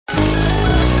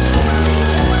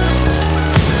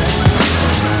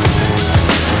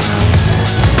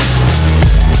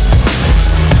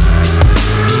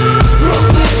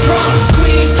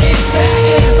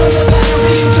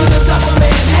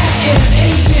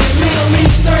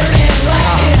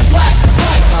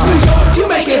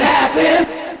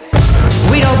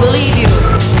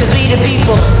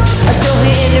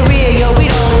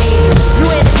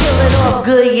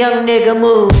young nigga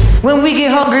move. When we get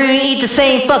hungry, we eat the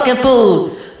same fucking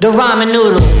food. The ramen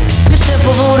noodle. This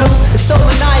simple voodoo is so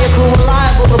maniacal,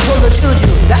 reliable to pull a choo-choo.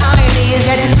 The irony is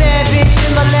that this bad bitch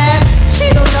in my lap, she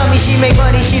don't tell me she make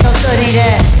money, she don't study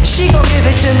that. She gon' give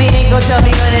it to me, ain't gon' tell me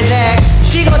none of that.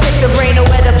 She gon' take the brain to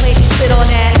where the place she spit on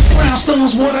that.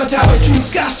 Brownstones, water tower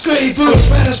streets, skyscrapers,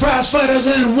 riders, prize fighters,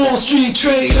 and Wall Street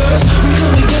traders. We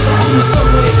come together on the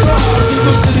subway cars,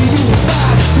 diversity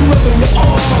unified, whoever you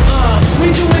are. We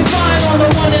doing fine on the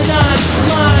 1 and 9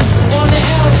 line. On the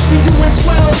L, we doing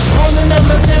swell on the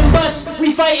number 10 bus. We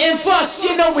fighting fuss,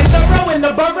 you know we thorough in the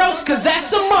boroughs, cause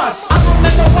that's a must. I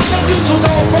remember when the dudes was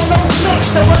all for no flicks,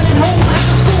 so running home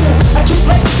after school, I took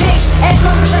like dicks, and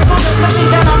coming back on the coming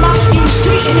down on my East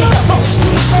Street, and hit the folk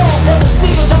street wall, all the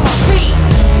speakers on my feet.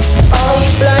 All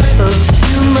you black folks,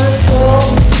 you must go.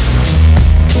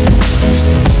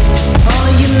 All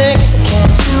of you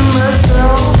Mexicans, you must go.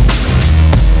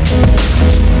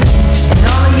 And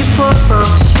all of you poor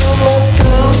folks, you must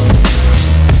go.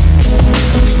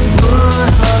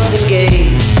 Muslims and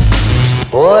gays,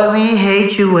 boy, we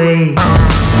hate your ways.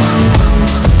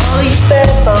 So all you bad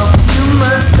folks, you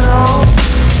must go.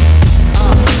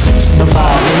 The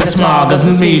fog and the smog of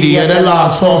the media, the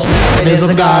logs, false narratives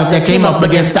of gods that came up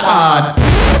against the odds.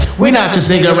 We're not just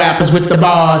nigga rappers with the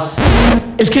bars.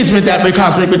 It's kismet that we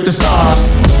cosmic with the stars.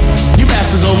 You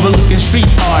bastards overlooking street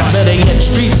art, better yet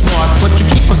street smart, but you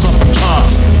keep us off the chart.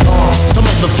 Some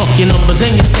of the fucking numbers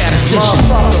ain't your statisticians.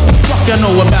 Fuck you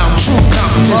know about true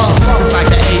competition. Just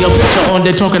like the AO picture on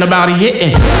there talking about he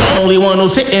hitting. The only one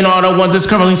who's hitting are the ones that's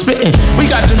currently spitting. We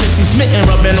got your Missy smitten,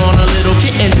 rubbing on a little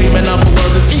kitten, dreaming up a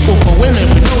world that's equal for women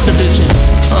with no division.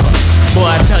 Boy,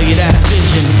 I tell you that's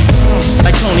vision.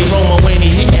 Like Tony Romo when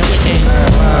he hitting with it.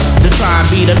 The tribe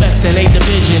be the best in a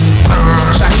division.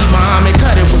 Shaheed Muhammad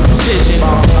cut it with precision.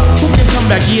 Who can come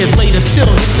back years later,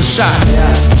 still hit the shot?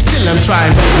 Still I'm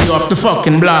trying to be off the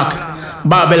fucking block.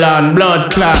 Babylon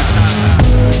blood clot.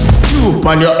 You up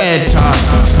on your head top.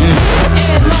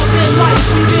 And love and life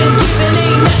we've been given,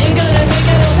 ain't nothing gonna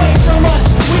take it away from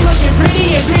us. We looking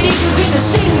pretty and pretty cause in the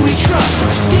city we trust.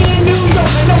 Day in New York,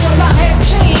 I know a lot has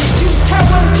changed. 2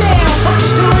 towers down, I'm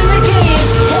just doing it again.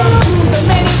 Home to the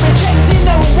many, rejecting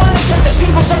the ones that the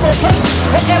people several places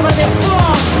wherever they're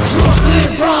from.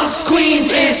 Brooklyn, Bronx, Queens,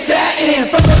 and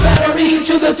Staten. From the Battery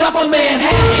to the top of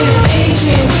Manhattan.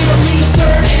 Asian, Middle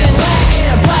Eastern, and Latin.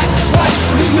 Black, white,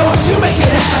 New York, you make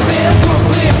it happen.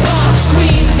 Brooklyn, Bronx,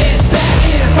 Queens, and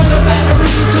Staten. From the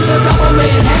Battery to the top of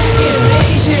Manhattan.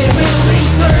 Asian, Middle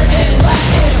Eastern, and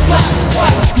Latin. Black,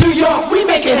 white, New York, we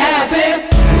make it happen.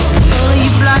 All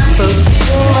you black folks,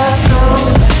 you must go.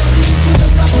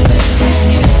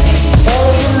 All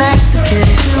you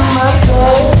Mexicans, you must go.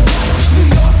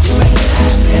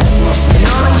 And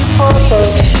all you poor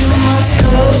folks, you must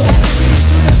go.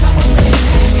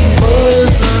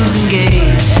 Muslims and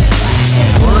gays,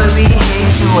 boy, we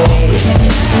hate your ways.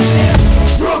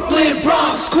 Brooklyn,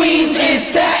 Bronx, Queens, and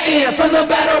Staten. From the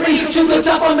Battery to the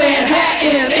top of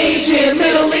Manhattan. Asian,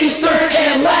 Middle Eastern,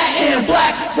 and Latin.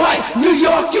 Black, white, New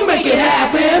York, you make it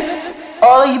happen.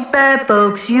 All you bad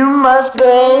folks, you must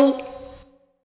go.